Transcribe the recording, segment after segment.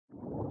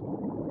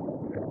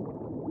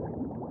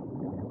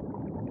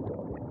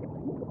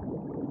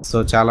So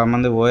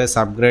చాలామంది OS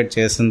upgrade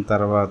చేసిన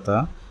తర్వాత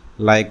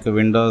లైక్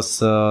విండోస్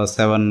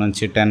 7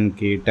 నుంచి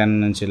 10కి 10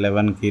 నుంచి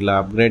 11కి ఇలా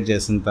అప్గ్రేడ్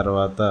చేసిన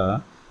తర్వాత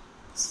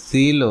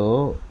సిలో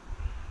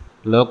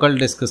లోకల్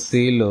డిస్క్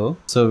సిలో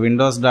సో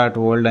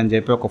Windows.Old అని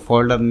చెప్పి ఒక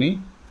ఫోల్డర్ని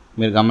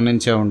మీరు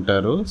గమనించే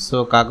ఉంటారు. సో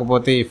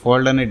కాకపోతే ఈ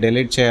ఫోల్డర్ని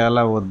డిలీట్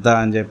చేయాలా వద్దా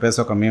అని చెప్పేసి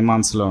ఒక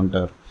మీమాంస్లో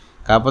ఉంటారు.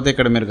 కాకపోతే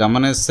ఇక్కడ మీరు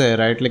గమనిస్తే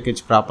రైట్ క్లిక్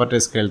ఇచ్చి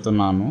ప్రాపర్టీస్కి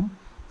వెళ్తున్నాను.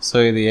 సో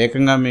ఇది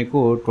ఏకంగా మీకు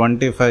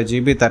 25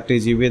 GB 30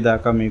 GB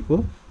దాకా మీకు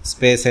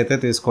స్పేస్ అయితే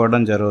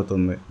తీసుకోవడం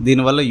జరుగుతుంది.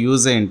 దీనివల్ల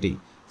యూజ్ ఏంటి?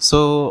 సో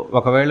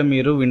ఒకవేళ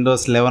మీరు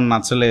Windows 11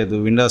 నచ్చలేదు,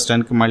 Windows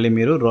 10కి మళ్ళీ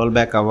మీరు రోల్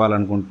బ్యాక్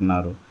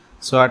అవ్వాలనుకుంటున్నారు.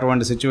 సో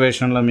అటువంటి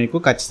సిచ్యువేషన్లో మీకు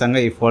ఖచ్చితంగా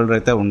ఈ ఫోల్డర్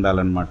అయితే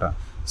ఉండాలన్నమాట.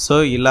 సో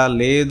ఇలా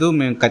లేదు,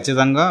 మేము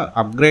ఖచ్చితంగా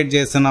అప్గ్రేడ్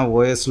చేసిన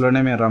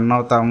ఓఎస్లోనే మేము రన్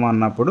అవుతాము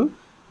అన్నప్పుడు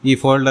ఈ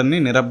ఫోల్డర్ని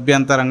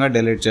నిరభ్యంతరంగా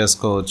డిలీట్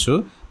చేసుకోవచ్చు.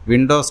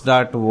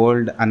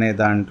 Windows.Old అనే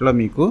దాంట్లో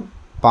మీకు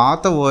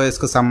పాత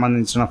ఓఎస్కి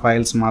సంబంధించిన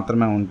ఫైల్స్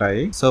మాత్రమే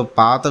ఉంటాయి. సో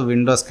పాత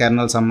విండోస్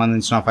కెర్నల్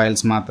సంబంధించిన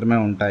ఫైల్స్ మాత్రమే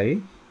ఉంటాయి.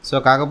 సో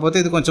కాకపోతే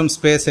ఇది కొంచెం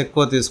స్పేస్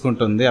ఎక్కువ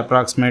తీసుకుంటుంది.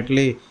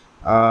 అప్రాక్సిమేట్లీ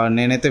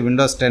నేనైతే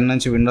Windows 10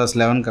 నుంచి Windows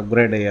 11కి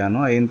అప్గ్రేడ్ అయ్యాను.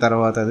 అయిన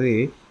తర్వాత అది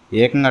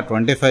ఏకంగా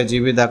 25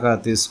 GB దాకా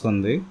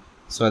తీసుకుంది.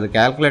 సో అది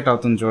క్యాల్కులేట్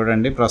అవుతుంది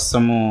చూడండి.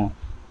 ప్రస్తుతము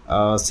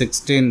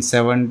 16,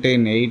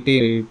 17,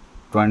 18,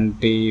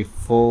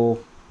 24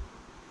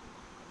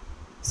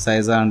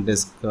 size on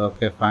disc.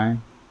 Okay fine,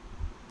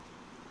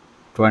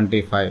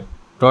 25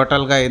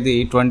 టోటల్గా ఇది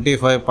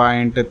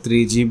 25.3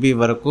 GB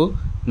వరకు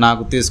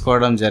నాకు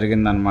తీసుకోవడం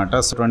జరిగిందనమాట.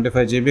 సో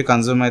 25 GB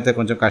కన్జ్యూమ్ అయితే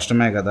కొంచెం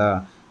కష్టమే కదా.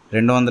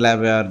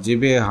 256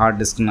 GB హార్డ్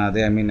డిస్క్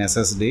నాది,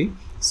 SSD.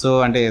 సో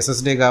అంటే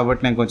SSD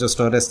కాబట్టి నేను కొంచెం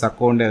స్టోరేజ్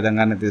తక్కువ ఉండే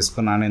విధంగానే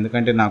తీసుకున్నాను.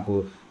 ఎందుకంటే నాకు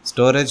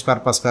స్టోరేజ్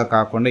పర్పస్గా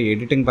కాకుండా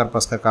ఎడిటింగ్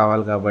పర్పస్గా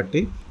కావాలి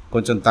కాబట్టి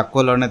కొంచెం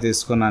తక్కువలోనే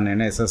తీసుకున్నాను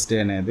నేను SSD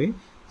అనేది.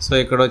 సో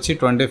ఇక్కడ వచ్చి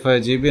 25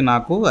 GB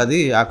నాకు అది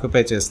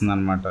ఆక్యుపై చేస్తుంది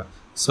అనమాట.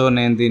 సో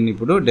నేను దీన్ని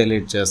ఇప్పుడు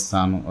డిలీట్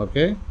చేస్తాను.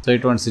 ఓకే, సో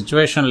ఇటువంటి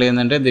సిచ్యువేషన్లో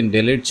ఏంటంటే దీన్ని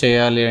డిలీట్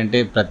చేయాలి అంటే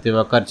ప్రతి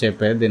ఒక్కరు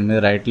చెప్పేది దీని మీద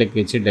రైట్ క్లిక్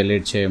ఇచ్చి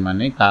డిలీట్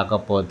చేయమని.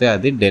 కాకపోతే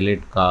అది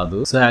డిలీట్ కాదు.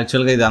 సో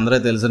యాక్చువల్గా ఇది అందరూ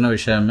తెలిసిన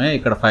విషయమే.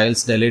 ఇక్కడ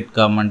ఫైల్స్ డిలీట్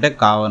కావమంటే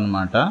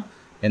కావన్నమాట.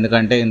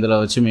 ఎందుకంటే ఇందులో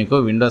వచ్చి మీకు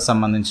విండోస్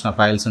సంబంధించిన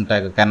ఫైల్స్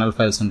ఉంటాయి, కెర్నల్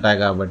ఫైల్స్ ఉంటాయి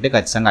కాబట్టి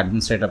ఖచ్చితంగా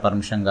అడ్మినిస్ట్రేటర్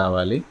పర్మిషన్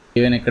కావాలి.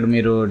 ఈవెన్ ఇక్కడ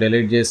మీరు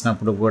డిలీట్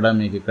చేసినప్పుడు కూడా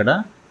మీకు ఇక్కడ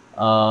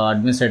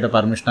అడ్మినిస్ట్రేటర్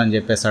పర్మిషన్ అని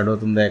చెప్పేసి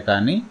అడుగుతుందే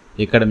కానీ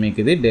ఇక్కడ మీకు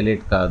ఇది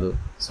డిలీట్ కాదు.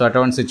 సో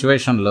అటువంటి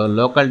సిచ్యువేషన్లో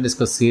లోకల్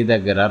డిస్క్ సి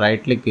దగ్గర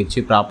రైట్ క్లిక్ ఇచ్చి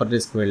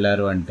ప్రాపర్టీస్కి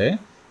వెళ్ళారు అంటే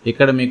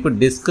ఇక్కడ మీకు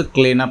డిస్క్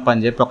క్లీనప్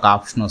అని చెప్పి ఒక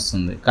ఆప్షన్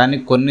వస్తుంది. కానీ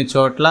కొన్ని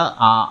చోట్ల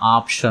ఆ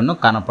ఆప్షన్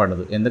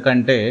కనపడదు.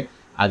 ఎందుకంటే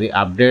అది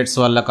అప్డేట్స్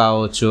వల్ల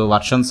కావచ్చు,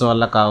 వర్షన్స్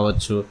వల్ల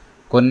కావచ్చు.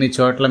 కొన్ని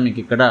చోట్ల మీకు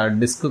ఇక్కడ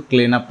డిస్క్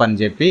క్లీనప్ అని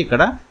చెప్పి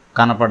ఇక్కడ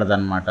కనపడదు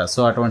అనమాట. సో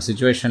అటువంటి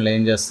సిచ్యువేషన్లో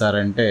ఏం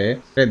చేస్తారంటే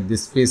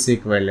దిస్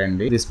పీసీకి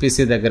వెళ్ళండి. దిస్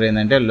పీసీ దగ్గర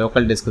ఏంటంటే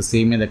లోకల్ డిస్క్ సి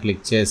మీద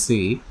క్లిక్ చేసి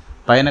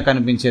పైన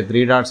కనిపించే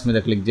 3 డాట్స్ మీద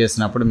క్లిక్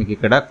చేసినప్పుడు మీకు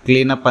ఇక్కడ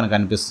క్లీనప్ అని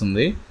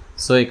కనిపిస్తుంది.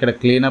 సో ఇక్కడ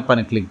క్లీనప్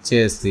అని క్లిక్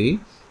చేసి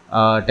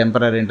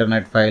టెంపరరీ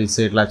ఇంటర్నెట్ ఫైల్స్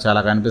ఇట్లా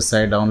చాలా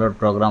కనిపిస్తాయి, డౌన్లోడ్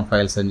ప్రోగ్రామ్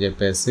ఫైల్స్ అని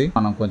చెప్పేసి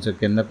మనం కొంచెం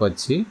కిందకు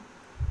వచ్చి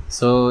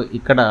సో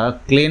ఇక్కడ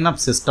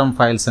క్లీనప్ సిస్టమ్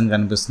ఫైల్స్ అని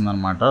కనిపిస్తుంది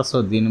అనమాట. సో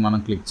దీన్ని మనం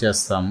క్లిక్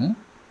చేస్తాము.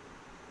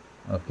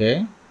 ఓకే,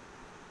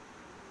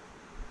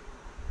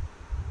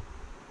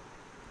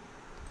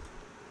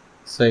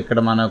 సో ఇక్కడ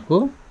మనకు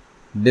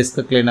disc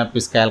cleanup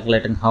is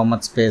calculating how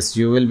much space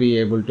you will be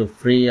able to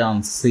free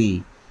on C,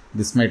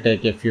 this may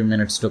take a few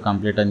minutes to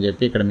complete అని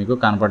చెప్పి ఇక్కడ మీకు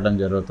కనపడడం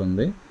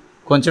జరుగుతుంది.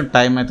 కొంచెం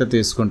టైం అయితే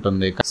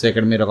తీసుకుంటుంది. సో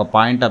ఇక్కడ మీరు ఒక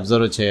పాయింట్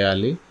అబ్జర్వ్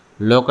చేయాలి.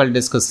 లోకల్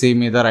డిస్క్ సి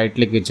మీద రైట్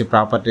క్లిక్ ఇచ్చి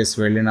ప్రాపర్టీస్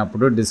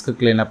వెళ్ళినప్పుడు డిస్క్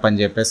క్లీనప్ అని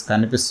చెప్పేసి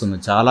కనిపిస్తుంది.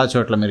 చాలా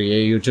చోట్ల మీరు ఏ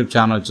యూట్యూబ్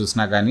ఛానల్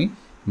చూసినా కానీ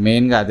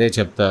మెయిన్గా అదే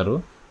చెప్తారు.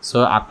 సో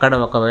అక్కడ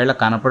ఒకవేళ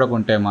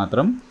కనపడకుంటే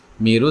మాత్రం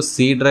మీరు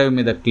సి డ్రైవ్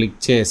మీద క్లిక్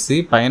చేసి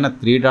పైన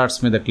 3 డాట్స్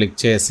మీద క్లిక్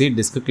చేసి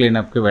డిస్క్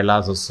క్లీనప్కి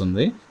వెళ్ళాల్సి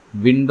వస్తుంది.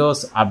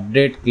 విండోస్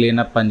అప్డేట్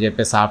క్లీనప్ అని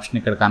చెప్పేసి ఆప్షన్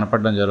ఇక్కడ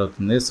కనపడడం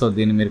జరుగుతుంది. సో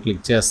దీన్ని మీరు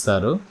క్లిక్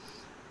చేస్తారు.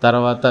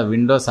 తర్వాత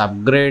విండోస్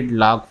అప్గ్రేడ్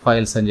లాగ్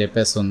ఫైల్స్ అని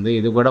చెప్పేసి ఉంది.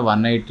 ఇది కూడా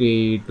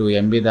 182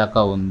 MB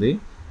దాకా ఉంది.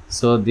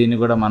 సో దీన్ని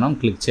కూడా మనం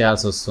క్లిక్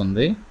చేయాల్సి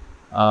వస్తుంది.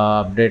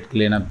 అప్డేట్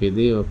క్లీనప్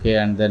ఇది. ఓకే,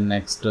 అండ్ దెన్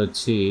నెక్స్ట్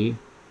వచ్చి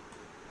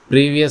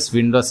ప్రీవియస్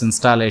విండోస్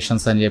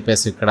ఇన్స్టాలేషన్స్ అని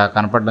చెప్పేసి ఇక్కడ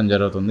కనపడడం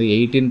జరుగుతుంది.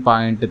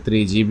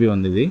 18.3 GB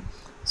ఉంది ఇది.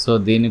 సో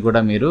దీన్ని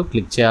కూడా మీరు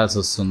క్లిక్ చేయాల్సి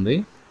వస్తుంది.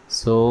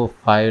 సో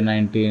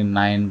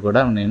 599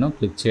 కూడా నేను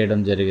క్లిక్ చేయడం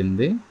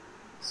జరిగింది.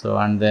 So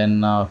and then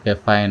okay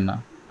fine.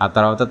 ఆ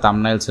తర్వాత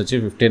థంబ్నైల్స్ వచ్చి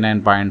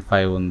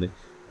 59.5 ఉంది.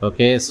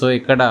 ఓకే, సో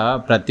ఇక్కడ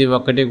ప్రతి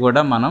ఒక్కటి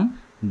కూడా మనం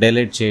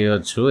డిలీట్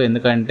చేయవచ్చు.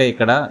 ఎందుకంటే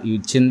ఇక్కడ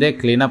ఇచ్చిందే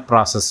క్లీనప్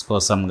ప్రాసెస్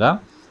కోసంగా.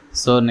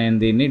 సో నేను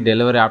దీన్ని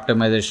డెలివరీ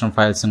ఆప్టిమైజేషన్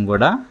ఫైల్స్ని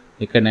కూడా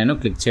ఇక్కడ నేను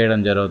క్లిక్ చేయడం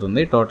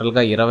జరుగుతుంది.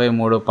 టోటల్గా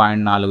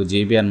 23.4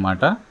 GB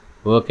అనమాట.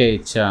 ఓకే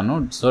ఇచ్చాను.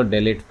 సో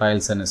డిలీట్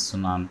ఫైల్స్ అని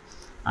ఇస్తున్నాను.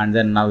 అండ్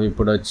దెన్ నవ్వు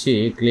ఇప్పుడు వచ్చి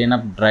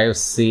క్లీనప్ డ్రైవ్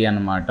సి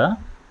అనమాట.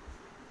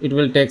 It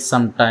will take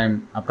some time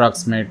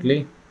approximately.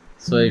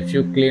 So if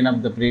you clean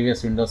up the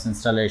previous Windows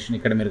installation,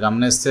 ఇక్కడ మీరు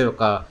గమనిస్తే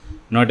ఒక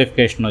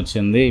నోటిఫికేషన్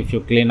వచ్చింది. If you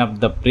clean up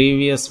the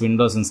previous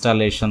Windows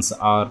installations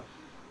are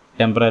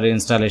temporary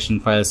installation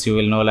files, you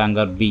will no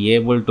longer be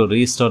able to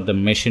restore the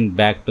machine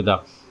back to the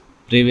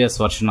previous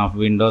version of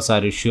Windows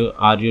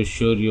are you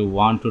sure you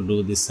want to do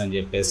this అని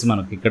చెప్పేసి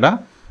మనకి ఇక్కడ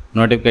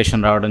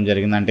notification రావడం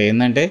జరిగింది. అంటే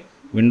ఏంటంటే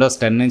Windows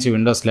 10 నుంచి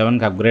Windows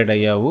 11కి upgrade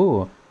అయ్యావు,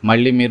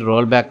 మళ్ళీ మీరు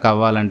రోల్ బ్యాక్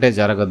అవ్వాలంటే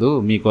జరగదు,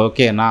 మీకు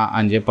ఓకేనా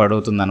అని చెప్పి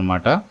అడుగుతుంది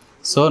అనమాట.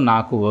 సో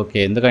నాకు ఓకే,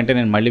 ఎందుకంటే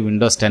నేను మళ్ళీ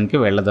విండోస్ 10కి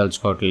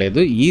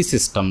వెళ్ళదలుచుకోవట్లేదు ఈ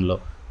సిస్టంలో.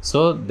 సో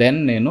దెన్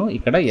నేను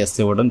ఇక్కడ ఎస్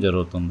ఇవ్వడం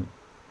జరుగుతుంది.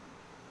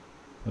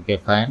 ఓకే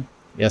ఫైన్,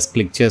 ఎస్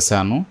క్లిక్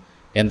చేశాను.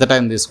 ఎంత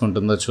టైం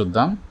తీసుకుంటుందో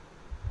చూద్దాం.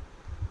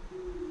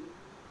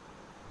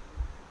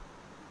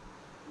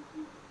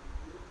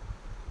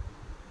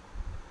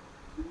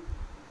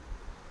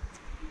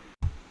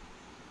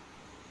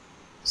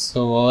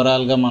 సో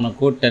ఓవరాల్గా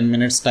మనకు 10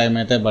 minutes టైం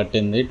అయితే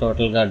పట్టింది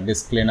టోటల్గా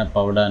డిస్క్ క్లీనప్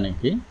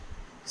అవ్వడానికి.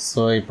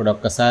 సో ఇప్పుడు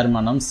ఒక్కసారి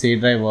మనం సి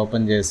డ్రైవ్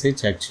ఓపెన్ చేసి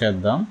చెక్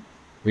చేద్దాం.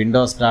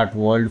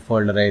 Windows.Old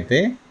ఫోల్డర్ అయితే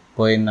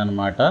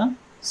పోయిందనమాట.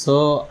 సో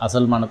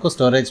అసలు మనకు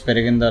స్టోరేజ్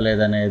పెరిగిందో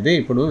లేదనేది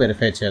ఇప్పుడు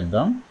వెరిఫై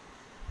చేద్దాం.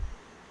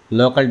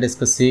 లోకల్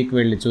డిస్క్ సికి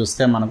వెళ్ళి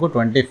చూస్తే మనకు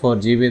 24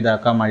 GB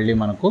దాకా మళ్ళీ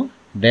మనకు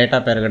డేటా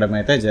పెరగడం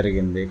అయితే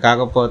జరిగింది.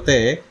 కాకపోతే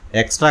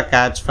ఎక్స్ట్రా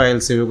క్యాచ్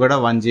ఫైల్స్ ఇవి కూడా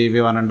 1 GB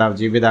 1.5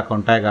 GB దాకా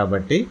ఉంటాయి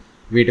కాబట్టి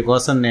వీటి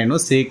కోసం నేను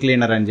సి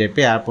క్లీనర్ అని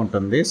చెప్పి యాప్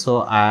ఉంటుంది. సో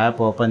ఆ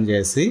యాప్ ఓపెన్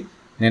చేసి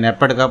నేను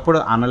ఎప్పటికప్పుడు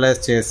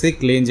అనలైజ్ చేసి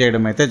క్లీన్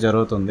చేయడం అయితే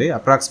జరుగుతుంది.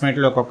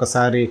 అప్రాక్సిమేట్లీ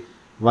ఒక్కొక్కసారి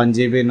 1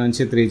 GB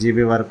నుంచి 3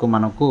 GB వరకు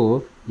మనకు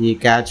ఈ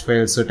క్యాచ్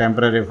ఫైల్స్,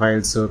 టెంపరీ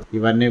ఫైల్స్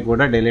ఇవన్నీ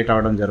కూడా డిలీట్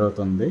అవ్వడం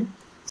జరుగుతుంది.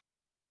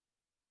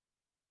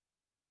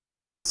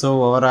 సో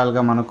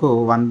ఓవరాల్గా మనకు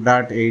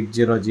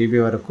 1.80 GB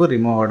వరకు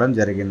రిమూవ్ అవ్వడం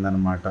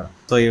జరిగిందనమాట.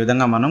 సో ఈ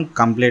విధంగా మనం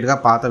కంప్లీట్గా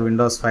పాత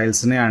విండోస్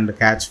ఫైల్స్ని అండ్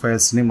క్యాచ్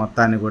ఫైల్స్ని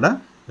మొత్తాన్ని కూడా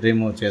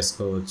రిమూవ్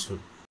చేసుకోవచ్చు.